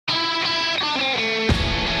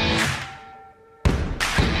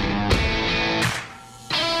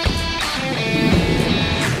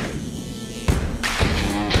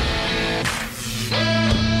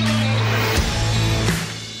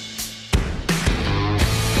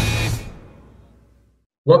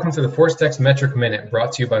Welcome to the ForceTex Metric Minute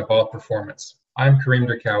brought to you by Vault Performance. I'm Kareem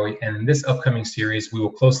Durkawi, and in this upcoming series, we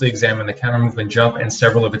will closely examine the counter movement jump and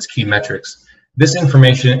several of its key metrics. This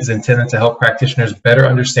information is intended to help practitioners better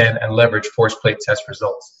understand and leverage force plate test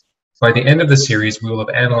results. By the end of the series, we will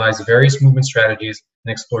have analyzed various movement strategies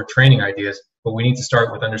and explored training ideas, but we need to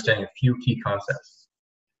start with understanding a few key concepts.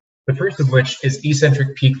 The first of which is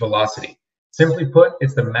eccentric peak velocity. Simply put,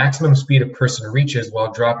 it's the maximum speed a person reaches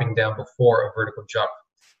while dropping down before a vertical jump.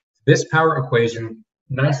 This power equation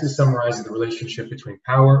nicely summarizes the relationship between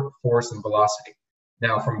power, force, and velocity.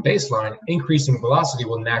 Now, from baseline, increasing velocity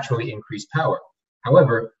will naturally increase power.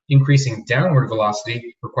 However, increasing downward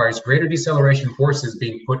velocity requires greater deceleration forces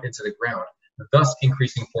being put into the ground, thus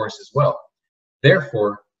increasing force as well.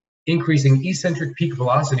 Therefore, increasing eccentric peak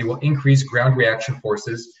velocity will increase ground reaction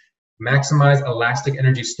forces, maximize elastic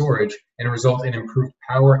energy storage, and result in improved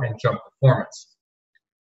power and jump performance.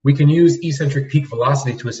 We can use eccentric peak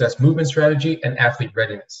velocity to assess movement strategy and athlete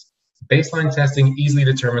readiness. Baseline testing easily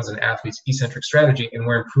determines an athlete's eccentric strategy and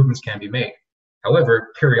where improvements can be made.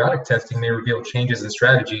 However, periodic testing may reveal changes in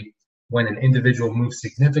strategy when an individual moves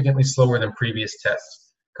significantly slower than previous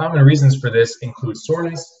tests. Common reasons for this include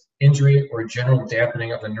soreness, injury, or general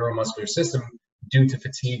dampening of the neuromuscular system due to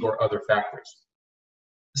fatigue or other factors.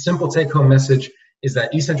 The simple take-home message is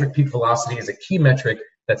that eccentric peak velocity is a key metric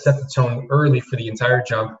that sets the tone early for the entire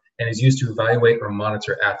jump and is used to evaluate or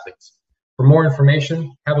monitor athletes. For more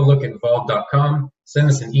information, have a look at vault.com, send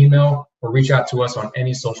us an email, or reach out to us on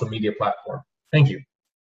any social media platform. Thank you.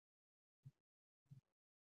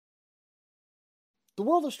 The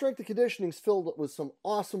world of strength and conditioning is filled with some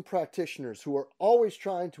awesome practitioners who are always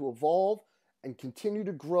trying to evolve and continue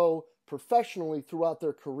to grow professionally throughout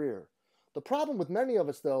their career. The problem with many of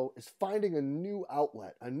us, though, is finding a new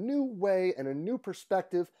outlet, a new way, and a new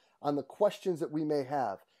perspective on the questions that we may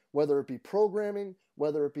have, whether it be programming,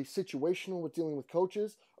 whether it be situational with dealing with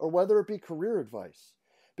coaches, or whether it be career advice.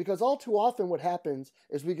 Because all too often what happens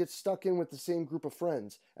is we get stuck in with the same group of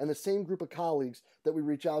friends and the same group of colleagues that we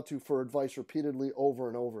reach out to for advice repeatedly over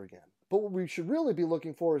and over again. But what we should really be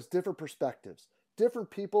looking for is different perspectives. Different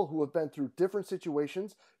people who have been through different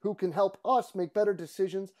situations who can help us make better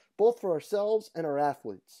decisions both for ourselves and our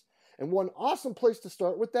athletes. And one awesome place to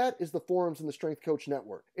start with that is the forums in the Strength Coach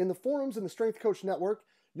Network. In the forums in the Strength Coach Network,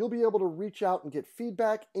 you'll be able to reach out and get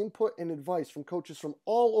feedback, input, and advice from coaches from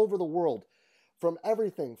all over the world, from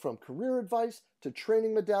everything from career advice to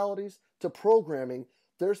training modalities to programming.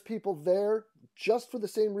 There's people there just for the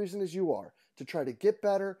same reason as you are, to try to get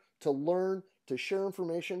better, to learn, to share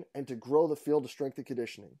information, and to grow the field of strength and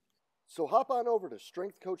conditioning. So hop on over to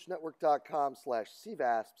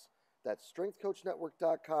strengthcoachnetwork.com/CVASPS, that's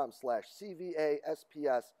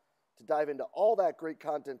strengthcoachnetwork.com/CVASPS, to dive into all that great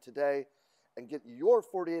content today and get your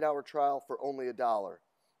 48-hour trial for only $1.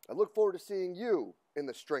 I look forward to seeing you in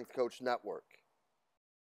the Strength Coach Network.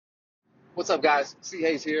 What's up, guys? C.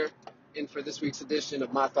 Hayes here, in for this week's edition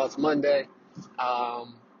of My Thoughts Monday.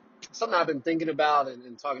 Something I've been thinking about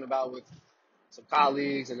and talking about with some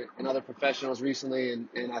colleagues and other professionals recently, and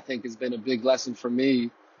I think has been a big lesson for me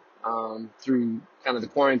through kind of the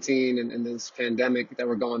quarantine and this pandemic that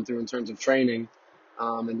we're going through in terms of training,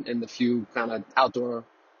 and the few kind of outdoor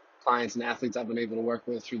clients and athletes I've been able to work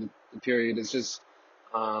with through the period is just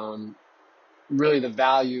really the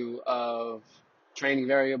value of training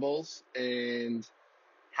variables and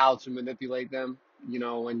how to manipulate them,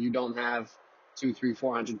 when you don't have 200, 300,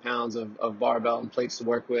 400 pounds of barbell and plates to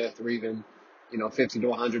work with, or even 50 to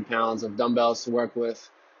 100 pounds of dumbbells to work with.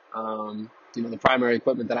 The primary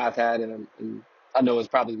equipment that I've had, and I know is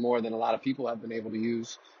probably more than a lot of people have been able to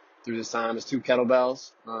use through this time, is 2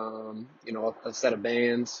 kettlebells, a set of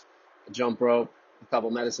bands, a jump rope, a couple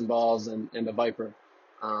medicine balls, and a Viper,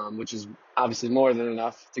 which is obviously more than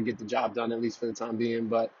enough to get the job done, at least for the time being.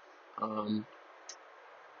 But, I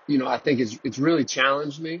think it's really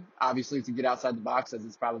challenged me, obviously, to get outside the box, as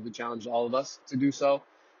it's probably challenged all of us to do so.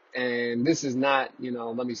 And this is not,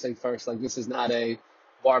 let me say first, this is not a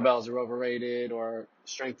barbells are overrated or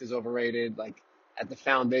strength is overrated. At the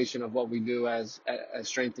foundation of what we do as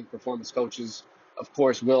strength and performance coaches, of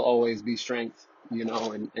course, will always be strength,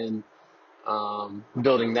 and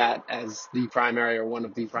building that as the primary or one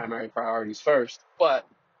of the primary priorities first. But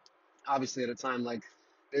obviously at a time like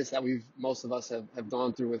this that most of us have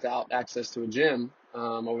gone through without access to a gym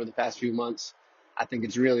over the past few months, I think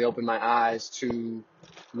it's really opened my eyes to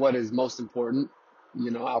what is most important,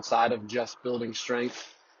 outside of just building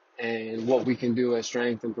strength, and what we can do as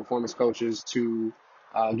strength and performance coaches to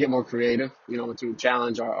get more creative, to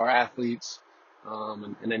challenge our athletes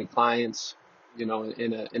and any clients, in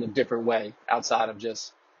a different way outside of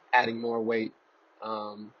just adding more weight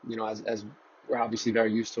as we're obviously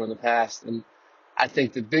very used to in the past. And I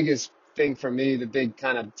think the biggest thing for me, the big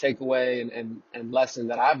kind of takeaway and lesson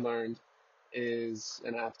that I've learned is,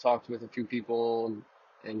 and I've talked with a few people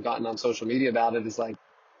and gotten on social media about it, is like,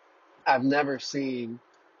 I've never seen,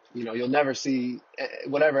 you'll never see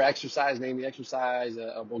whatever exercise, name the exercise,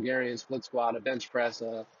 a Bulgarian split squat, a bench press,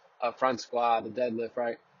 a front squat, a deadlift,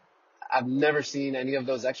 right? I've never seen any of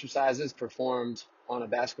those exercises performed on a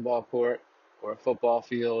basketball court or a football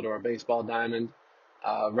field or a baseball diamond,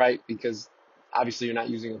 right? Because obviously you're not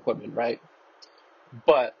using equipment, right?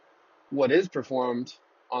 But what is performed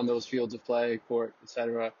on those fields of play, court,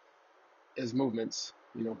 etc., is movements,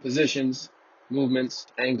 positions, movements,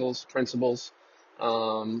 angles, principles.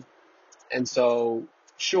 Um, and so,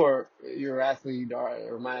 sure, your athlete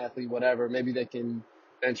or my athlete, whatever, maybe they can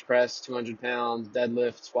bench press 200 pounds,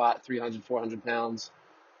 deadlift, squat 300, 400 pounds.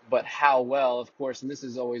 But how well, of course, and this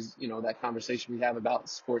is always, that conversation we have about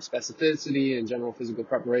sport specificity and general physical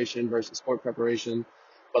preparation versus sport preparation.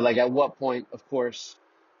 But like, at what point, of course,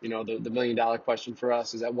 the $1 million question for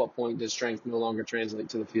us is, at what point does strength no longer translate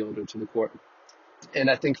to the field or to the court? And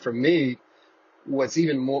I think for me, what's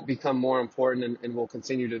even more become more important and will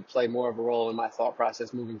continue to play more of a role in my thought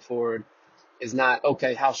process moving forward is not,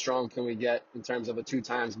 okay, how strong can we get in terms of a 2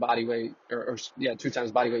 times body weight or 2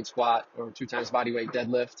 times body weight squat or 2 times body weight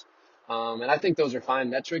deadlift. And I think those are fine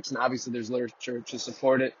metrics, and obviously there's literature to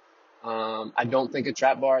support it. I don't think a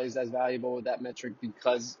trap bar is as valuable with that metric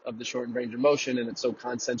because of the shortened range of motion, and it's so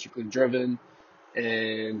concentrically driven.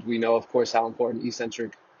 And we know, of course, how important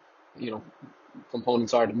eccentric, you know,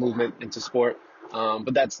 components are to movement and to sport.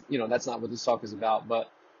 But that's not what this talk is about.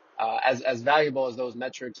 But as valuable as those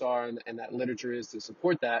metrics are and that literature is to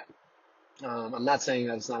support that, I'm not saying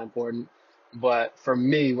that it's not important. But for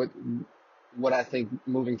me, what I think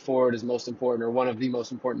moving forward is most important, or one of the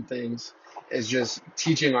most important things, is just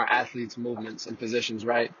teaching our athletes movements and positions,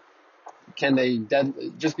 right?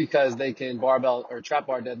 Just because they can barbell or trap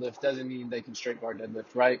bar deadlift doesn't mean they can straight bar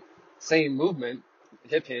deadlift, right? Same movement,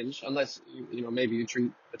 hip hinge, unless maybe you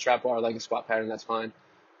treat a trap bar like a squat pattern, that's fine.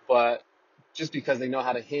 But just because they know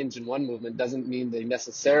how to hinge in one movement doesn't mean they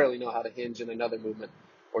necessarily know how to hinge in another movement.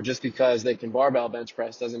 Or just because they can barbell bench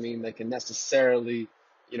press doesn't mean they can necessarily,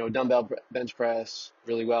 dumbbell bench press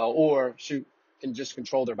really well, or can just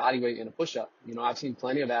control their body weight in a push-up. I've seen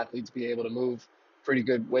plenty of athletes be able to move pretty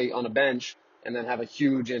good weight on a bench and then have a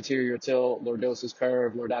huge anterior tilt,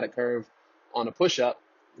 lordotic curve on a push-up,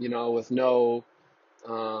 with no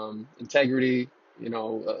integrity,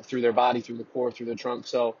 through their body, through the core, through the trunk.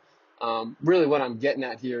 So really what I'm getting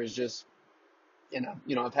at here is just,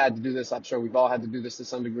 I've had to do this. I'm sure we've all had to do this to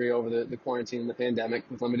some degree over the quarantine and the pandemic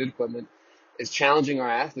with limited equipment, is challenging our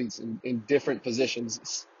athletes in different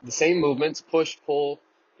positions. The same movements, push, pull,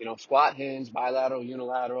 squat, hinge, bilateral,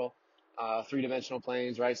 unilateral, three-dimensional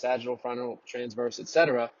planes, right, sagittal, frontal, transverse,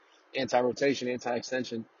 etc., anti-rotation,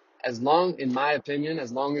 anti-extension. In my opinion,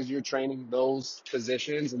 as long as you're training those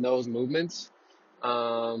positions and those movements,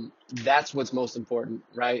 that's what's most important,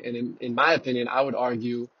 right? And in my opinion, I would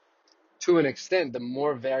argue, to an extent, the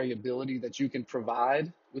more variability that you can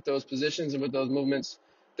provide with those positions and with those movements,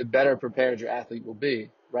 the better prepared your athlete will be,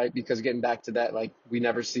 right? Because getting back to that, like, we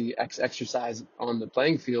never see exercise on the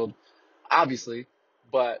playing field, obviously,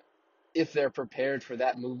 but if they're prepared for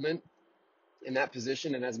that movement in that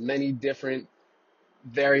position and as many different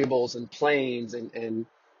variables and planes and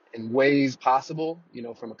ways possible,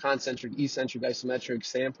 from a concentric, eccentric, isometric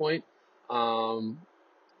standpoint,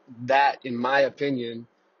 that, in my opinion,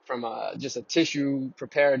 from just a tissue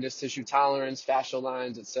preparedness, tissue tolerance, fascial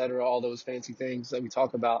lines, et cetera, all those fancy things that we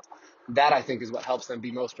talk about, that I think is what helps them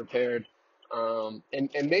be most prepared. And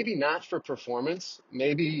maybe not for performance.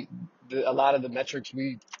 Maybe a lot of the metrics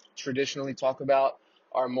we traditionally talk about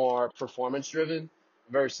are more performance driven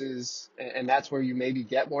versus, and that's where you maybe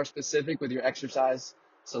get more specific with your exercise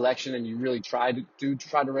selection and you really try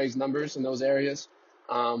to raise numbers in those areas.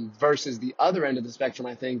 Versus the other end of the spectrum,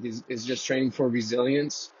 I think, is just training for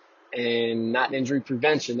resilience and not injury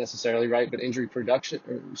prevention necessarily, right? But injury reduction.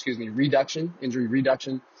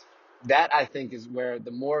 That, I think, is where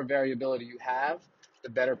the more variability you have, the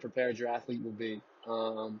better prepared your athlete will be.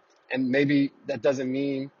 And maybe that doesn't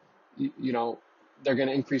mean, they're going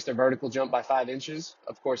to increase their vertical jump by 5 inches.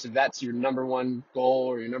 Of course, if that's your number one goal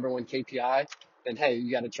or your number one KPI, then hey,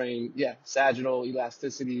 you got to train, sagittal,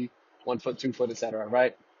 elasticity, 1 foot, 2 foot, et cetera,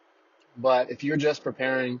 right? But if you're just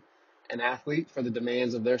preparing an athlete for the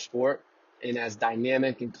demands of their sport in as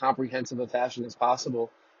dynamic and comprehensive a fashion as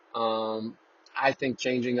possible, I think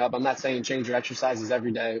changing up, I'm not saying change your exercises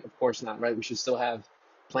every day, of course not, right? We should still have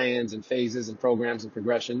plans and phases and programs and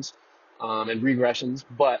progressions. and regressions.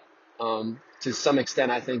 But to some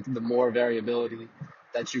extent, I think the more variability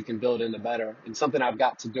that you can build in, the better. And something I've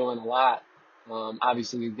got to doing a lot,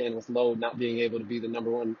 obviously, again, with load not being able to be the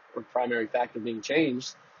number one or primary factor being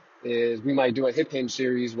changed, is we might do a hip hinge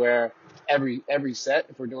series where every set,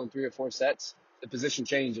 if we're doing 3 or 4 sets, the position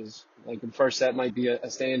changes. Like the first set might be a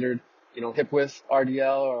standard, hip width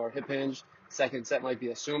RDL or hip hinge. Second set might be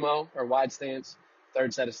a sumo or wide stance.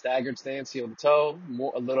 Third set, a staggered stance, heel to toe,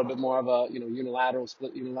 a little bit more of a unilateral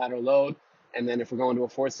split unilateral load. And then if we're going to a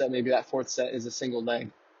fourth set, maybe that fourth set is a single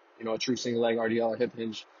leg, a true single leg RDL or hip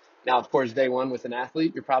hinge. Now, of course, day one with an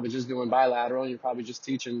athlete, you're probably just doing bilateral. You're probably just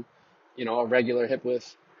teaching, a regular hip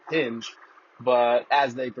width hinge. But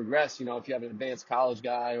as they progress, if you have an advanced college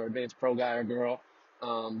guy or advanced pro guy or girl,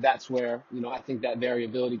 that's where, I think that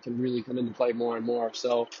variability can really come into play more and more.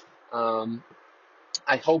 So,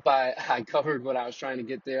 I hope I covered what I was trying to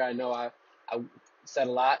get there. I know I said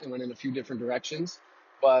a lot and went in a few different directions,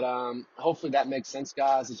 but hopefully that makes sense,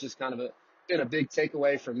 guys. It's just kind of been a big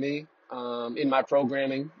takeaway for me in my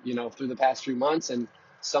programming, through the past few months, and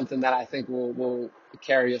something that I think will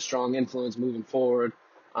carry a strong influence moving forward,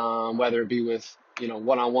 whether it be with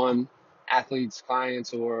one-on-one athletes,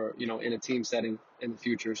 clients, or in a team setting in the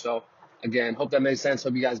future. So again, hope that made sense.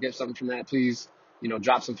 Hope you guys get something from that. Please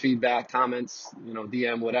drop some feedback, comments,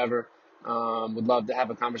 DM, whatever. Would love to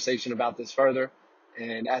have a conversation about this further.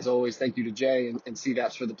 And as always, thank you to Jay and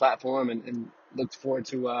CVAPS for the platform, and look forward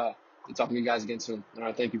to talking to you guys again soon. All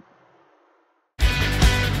right, thank you.